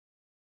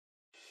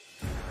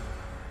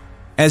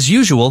As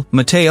usual,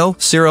 Mateo,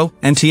 Ciro,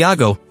 and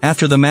Thiago,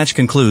 after the match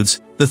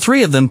concludes, the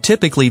three of them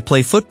typically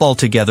play football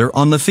together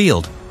on the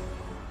field.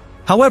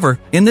 However,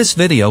 in this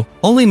video,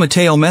 only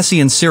Mateo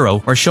Messi and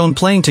Ciro are shown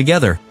playing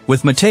together,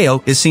 with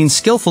Mateo is seen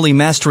skillfully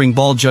mastering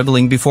ball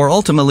juggling before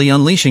ultimately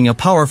unleashing a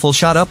powerful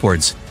shot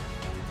upwards.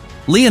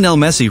 Lionel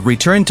Messi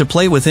returned to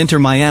play with Inter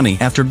Miami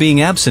after being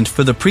absent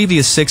for the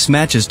previous 6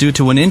 matches due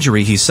to an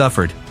injury he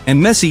suffered,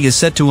 and Messi is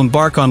set to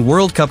embark on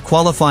World Cup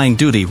qualifying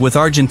duty with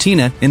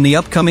Argentina in the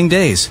upcoming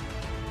days.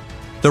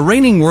 The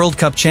reigning World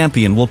Cup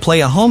champion will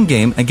play a home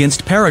game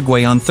against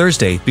Paraguay on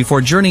Thursday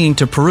before journeying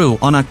to Peru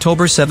on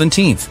October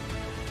 17th.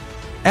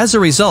 As a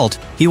result,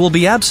 he will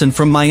be absent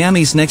from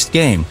Miami's next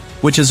game,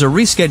 which is a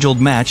rescheduled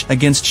match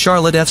against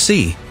Charlotte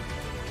FC.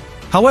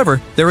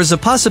 However, there is a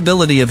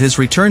possibility of his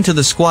return to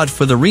the squad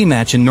for the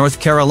rematch in North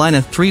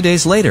Carolina 3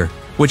 days later,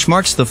 which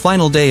marks the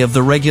final day of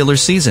the regular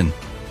season.